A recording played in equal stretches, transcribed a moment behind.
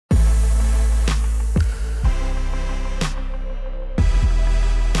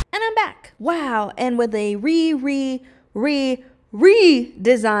Wow, and with a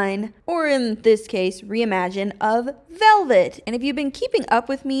redesign, or in this case, reimagine of Velvet. And if you've been keeping up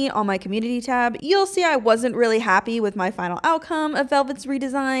with me on my community tab, you'll see I wasn't really happy with my final outcome of Velvet's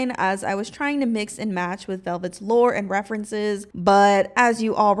redesign, as I was trying to mix and match with Velvet's lore and references. But as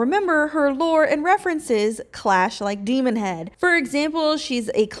you all remember, her lore and references clash like Demon Head. For example, she's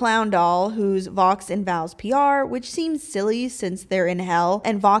a clown doll who's Vox and Val's PR, which seems silly since they're in hell,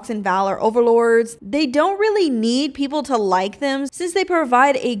 and Vox and Val are overlords. They don't really need people to like them since they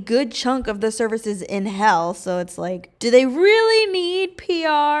provide a good chunk of the services in hell, so it's like, do they really need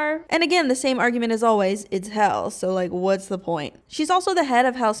PR? And again, the same argument as always, it's hell, so like, what's the point? She's also the head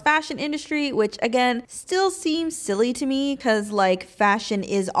of hell's fashion industry, which again, still seems silly to me because like fashion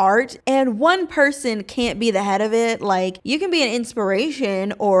is art and one person can't be the head of it. Like, you can be an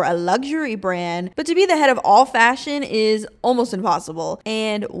inspiration or a luxury brand, but to be the head of all fashion is almost impossible.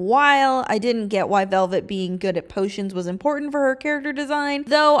 And while I didn't get why Velvet being good at potions was important for her character design,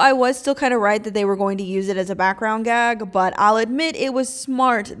 though I was still kind of right that they were going to use it as a background gag, but I'll admit it was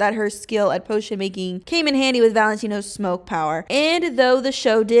smart that her skill at potion making came in handy with Valentino's smoke power. And though the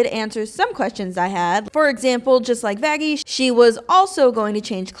show did answer some questions I had, for example, just like Vaggie, she was also going to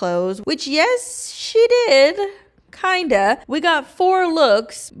change clothes, which yes, she did. Kinda. We got 4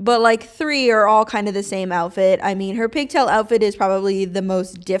 looks, but like 3 are all kind of the same outfit. I mean, her pigtail outfit is probably the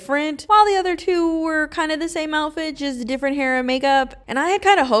most different, while the other 2 were kind of the same outfit, just different hair and makeup. And I had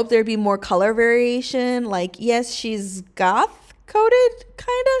kind of hoped there'd be more color variation. Like, yes, she's goth coded,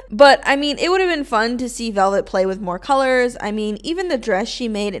 kinda, but I mean, it would have been fun to see Velvet play with more colors. I mean, even the dress she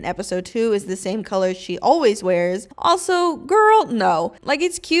made in episode 2 is the same color she always wears. Also, girl, no, like,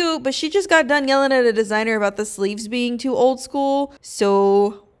 it's cute, but she just got done yelling at a designer about the sleeves being too old school,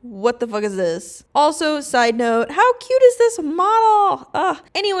 so what the fuck is this? Also, side note, how cute is this model? Ugh.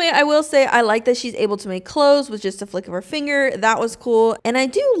 Anyway, I will say I like that she's able to make clothes with just a flick of her finger. That was cool. And I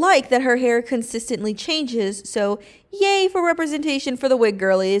do like that her hair consistently changes, so yay for representation for the wig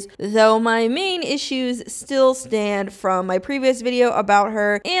girlies, though my main issues still stand from my previous video about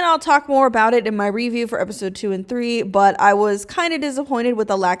her, and I'll talk more about it in my review for episode 2 and 3, but I was kind of disappointed with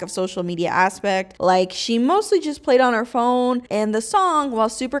the lack of social media aspect. Like, she mostly just played on her phone, and the song, while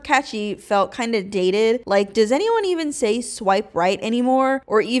super catchy, felt kind of dated. Like, does anyone even say swipe right anymore,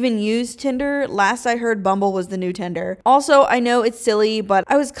 or even use Tinder? Last I heard, Bumble was the new Tinder. Also, I know it's silly, but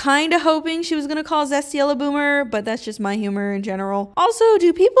I was kind of hoping she was gonna call Zesty Yellow Boomer, but that's just my humor in general. Also,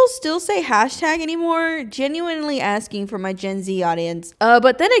 do people still say hashtag anymore? Genuinely asking for my Gen Z audience.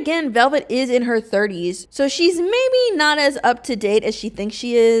 But then again, Velvet is in her 30s, so she's maybe not as up to date as she thinks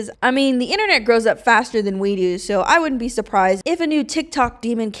she is. I mean, the internet grows up faster than we do, so I wouldn't be surprised if a new TikTok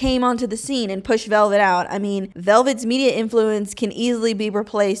demon came onto the scene and pushed Velvet out. I mean, Velvet's media influence can easily be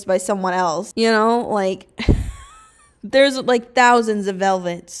replaced by someone else, you know, like there's like thousands of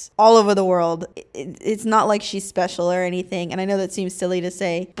Velvets all over the world. It's not like she's special or anything, and I know that seems silly to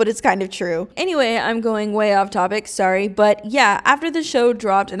say, but it's kind of true. Anyway, I'm going way off topic, sorry, but yeah, after the show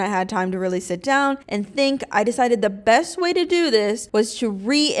dropped and I had time to really sit down and think, I decided the best way to do this was to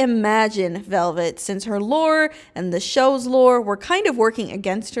reimagine Velvet, since her lore and the show's lore were kind of working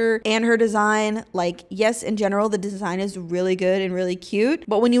against her and her design. Like, yes, in general, the design is really good and really cute,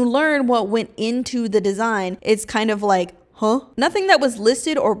 but when you learn what went into the design, it's kind of like, huh? Nothing that was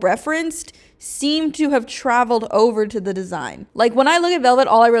listed or referenced seemed to have traveled over to the design. Like, when I look at Velvet,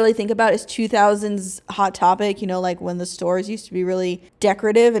 all I really think about is 2000s Hot Topic, you know, like when the stores used to be really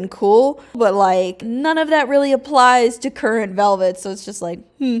decorative and cool, but like none of that really applies to current Velvet, so it's just like,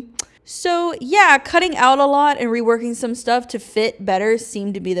 So yeah, cutting out a lot and reworking some stuff to fit better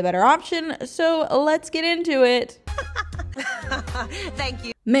seemed to be the better option, so let's get into it. Thank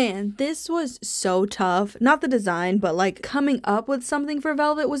you. Man, this was so tough. Not the design, but like coming up with something for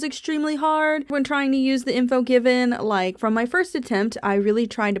Velvet was extremely hard when trying to use the info given. Like, from my first attempt, I really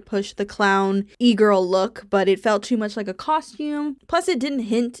tried to push the clown e-girl look, but it felt too much like a costume. Plus, it didn't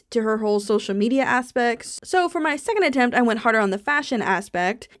hint to her whole social media aspects. So for my second attempt, I went harder on the fashion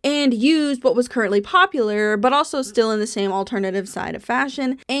aspect and used what was currently popular, but also still in the same alternative side of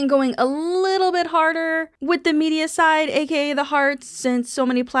fashion, and going a little bit harder with the media side, aka the hearts, since so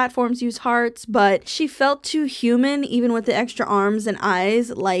many platforms use hearts, but she felt too human even with the extra arms and eyes.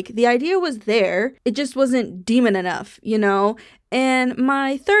 Like, the idea was there, it just wasn't demon enough, you know? And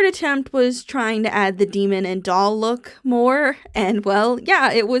my third attempt was trying to add the demon and doll look more, and well,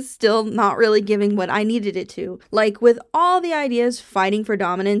 yeah, it was still not really giving what I needed it to. Like, with all the ideas fighting for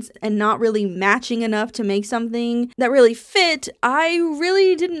dominance and not really matching enough to make something that really fit, I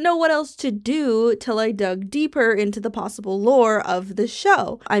really didn't know what else to do till I dug deeper into the possible lore of the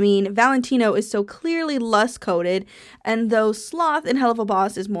show. I mean, Valentino is so clearly lust-coded, and though Sloth in Hell of a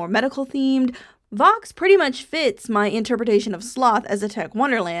Boss is more medical themed, Vox pretty much fits my interpretation of Sloth as a tech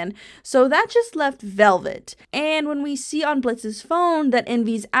wonderland, so that just left Velvet. And when we see on Blitz's phone that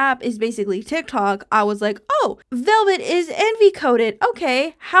Envy's app is basically TikTok, I was like, oh, Velvet is Envy coded.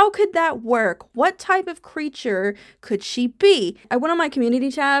 Okay, how could that work? What type of creature could she be? I went on my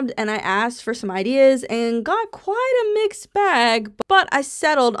community tab and I asked for some ideas and got quite a mixed bag, but I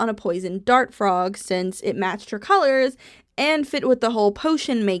settled on a poison dart frog since it matched her colors and fit with the whole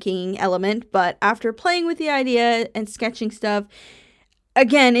potion making element. But after playing with the idea and sketching stuff,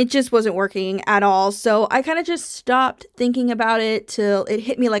 again, it just wasn't working at all. So I kind of just stopped thinking about it till it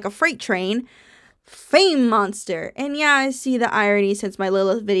hit me like a freight train. Fame monster. And yeah, I see the irony since my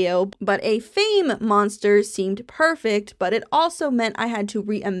Lilith video, but a fame monster seemed perfect, but it also meant I had to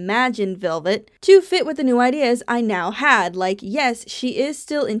reimagine Velvet to fit with the new ideas I now had. Like, yes, she is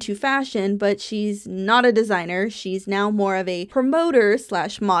still into fashion, but she's not a designer. She's now more of a promoter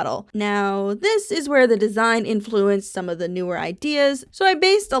 / model. Now, this is where the design influenced some of the newer ideas. So I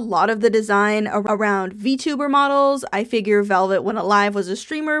based a lot of the design around VTuber models. I figure Velvet when alive was a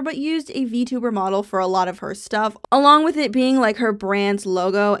streamer, but used a VTuber model for a lot of her stuff, along with it being like her brand's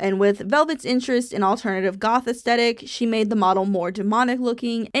logo. And with Velvet's interest in alternative goth aesthetic, she made the model more demonic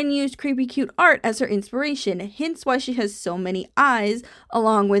looking and used creepy cute art as her inspiration, hence why she has so many eyes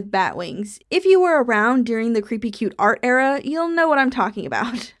along with bat wings. If you were around during the creepy cute art era, you'll know what I'm talking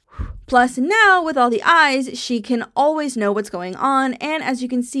about. Plus, now with all the eyes, she can always know what's going on, and as you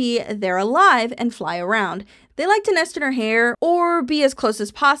can see, they're alive and fly around. They like to nest in her hair or be as close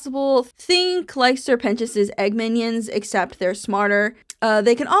as possible. Think like Serpentius's egg minions, except they're smarter.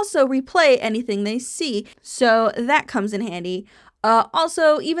 They can also replay anything they see, so that comes in handy.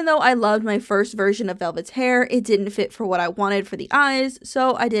 Also, even though I loved my first version of Velvet's hair, it didn't fit for what I wanted for the eyes,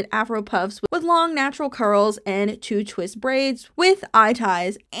 so I did afro puffs with long natural curls and 2 twist braids with eye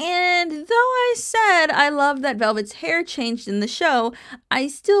ties. And though I said I loved that Velvet's hair changed in the show, I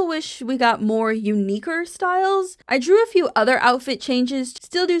still wish we got more uniquer styles. I drew a few other outfit changes to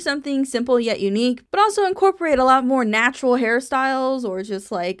still do something simple yet unique, but also incorporate a lot more natural hairstyles or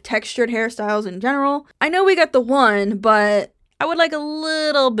just like textured hairstyles in general. I know we got the one, but I would like a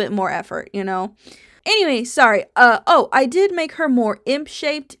little bit more effort, you know? Anyway, sorry. I did make her more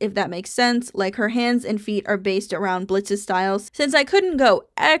imp-shaped, if that makes sense. Like, her hands and feet are based around Blitz's styles, since I couldn't go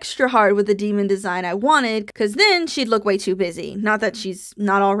extra hard with the demon design I wanted, because then she'd look way too busy. Not that she's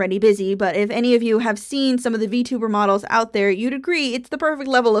not already busy, but if any of you have seen some of the VTuber models out there, you'd agree it's the perfect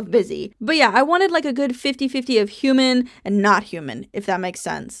level of busy. But yeah, I wanted like a good 50-50 of human and not human, if that makes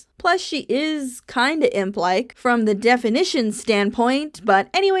sense. Plus, she is kinda imp-like from the definition standpoint, but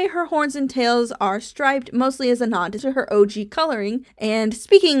anyway, her horns and tails are striped mostly as a nod to her OG coloring. And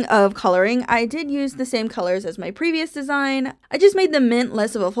speaking of coloring, I did use the same colors as my previous design. I just made the mint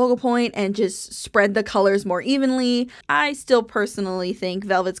less of a focal point and just spread the colors more evenly. I still personally think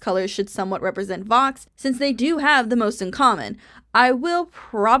Velvet's colors should somewhat represent Vox, since they do have the most in common. I will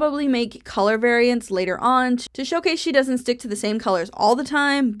probably make color variants later on to showcase she doesn't stick to the same colors all the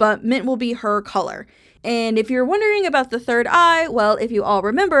time, but mint will be her color. And if you're wondering about the third eye, well, if you all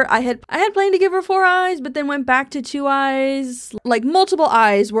remember, I had planned to give her 4 eyes, but then went back to 2 eyes. Like, multiple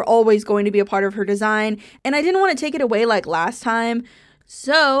eyes were always going to be a part of her design, and I didn't want to take it away like last time.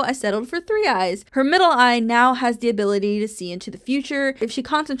 So I settled for 3 eyes. Her middle eye now has the ability to see into the future if she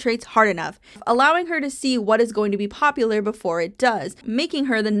concentrates hard enough, allowing her to see what is going to be popular before it does, making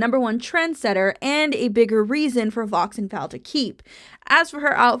her the #1 trendsetter and a bigger reason for Vox and Val to keep. As for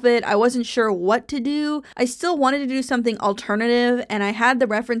her outfit, I wasn't sure what to do. I still wanted to do something alternative, and I had the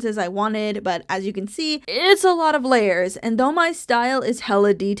references I wanted, but as you can see, it's a lot of layers, and though my style is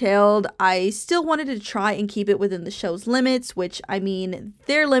hella detailed, I still wanted to try and keep it within the show's limits, which, I mean,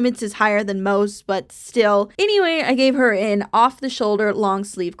 their limits is higher than most, but still. Anyway, I gave her an off-the-shoulder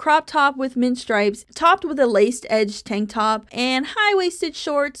long-sleeve crop top with mint stripes, topped with a laced-edged tank top, and high-waisted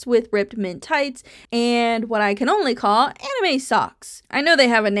shorts with ripped mint tights, and what I can only call anime socks. I know they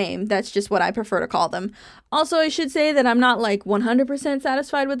have a name, that's just what I prefer to call them. Also, I should say that I'm not like 100%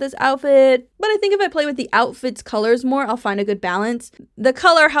 satisfied with this outfit, but I think if I play with the outfit's colors more, I'll find a good balance. The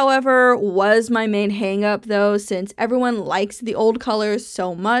color, however, was my main hang-up though, since everyone likes the old colors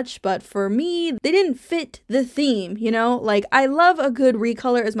so much, but for me, they didn't fit the theme, you know? Like, I love a good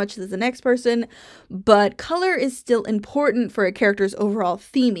recolor as much as the next person, but color is still important for a character's overall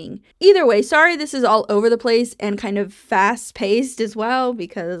theming. Either way, sorry this is all over the place and kind of fast-paced as well,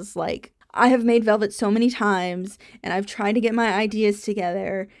 because like, I have made Velvet so many times and I've tried to get my ideas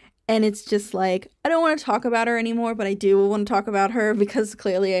together, and it's just like, I don't want to talk about her anymore, but I do want to talk about her because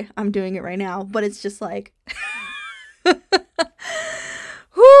clearly I'm doing it right now, but it's just like,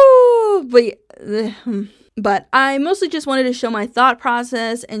 whoo, but I mostly just wanted to show my thought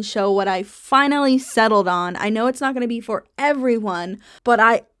process and show what I finally settled on. I know it's not going to be for everyone, but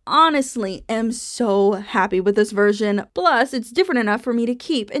I honestly am so happy with this version. Plus, it's different enough for me to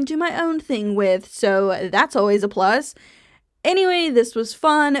keep and do my own thing with, so that's always a plus. Anyway, this was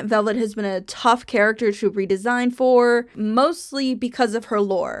fun. Velvet has been a tough character to redesign for, mostly because of her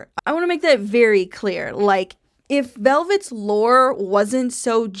lore. I want to make that very clear. Like, if Velvet's lore wasn't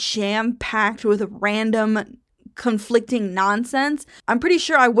so jam-packed with random conflicting nonsense, I'm pretty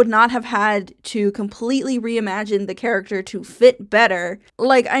sure I would not have had to completely reimagine the character to fit better.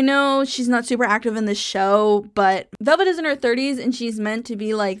 Like, I know she's not super active in the show, but Velvet is in her 30s and she's meant to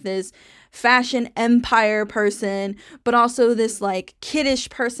be like this fashion empire person, but also this like kiddish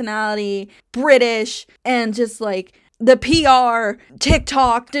personality, British, and just like the PR,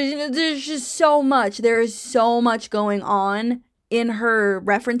 TikTok, there's just so much. There is so much going on in her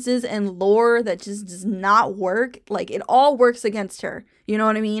references and lore that just does not work. Like, it all works against her. You know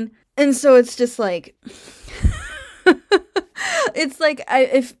what I mean? And so it's just like, it's like,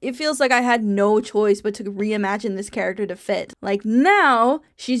 it feels like I had no choice but to reimagine this character to fit. Like, now,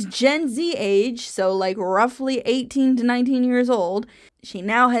 she's Gen Z age, so like roughly 18 to 19 years old. She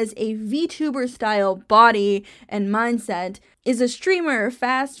now has a VTuber style body and mindset, is a streamer,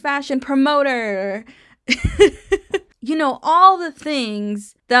 fast fashion promoter. You know, all the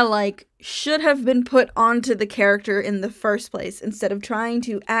things that like should have been put onto the character in the first place, instead of trying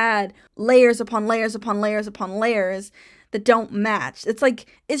to add layers upon layers upon layers upon layers that don't match. It's like,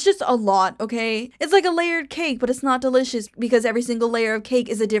 it's just a lot, okay? It's like a layered cake, but it's not delicious because every single layer of cake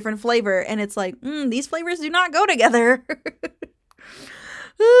is a different flavor, and it's like, these flavors do not go together.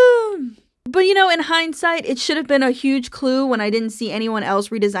 But you know, in hindsight, it should have been a huge clue when I didn't see anyone else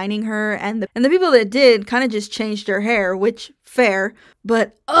redesigning her, and the people that did kind of just changed her hair, which, fair,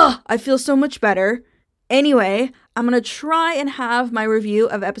 but I feel so much better. Anyway, I'm gonna try and have my review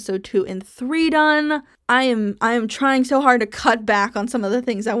of episode 2 and 3 done. I am trying so hard to cut back on some of the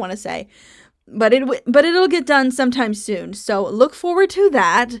things I want to say. But it'll get done sometime soon, so look forward to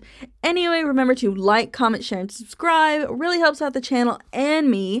that. Anyway, remember to like, comment, share, and subscribe. It really helps out the channel and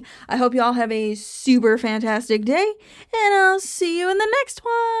me. I hope y'all have a super fantastic day, and I'll see you in the next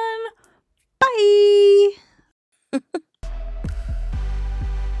one. Bye!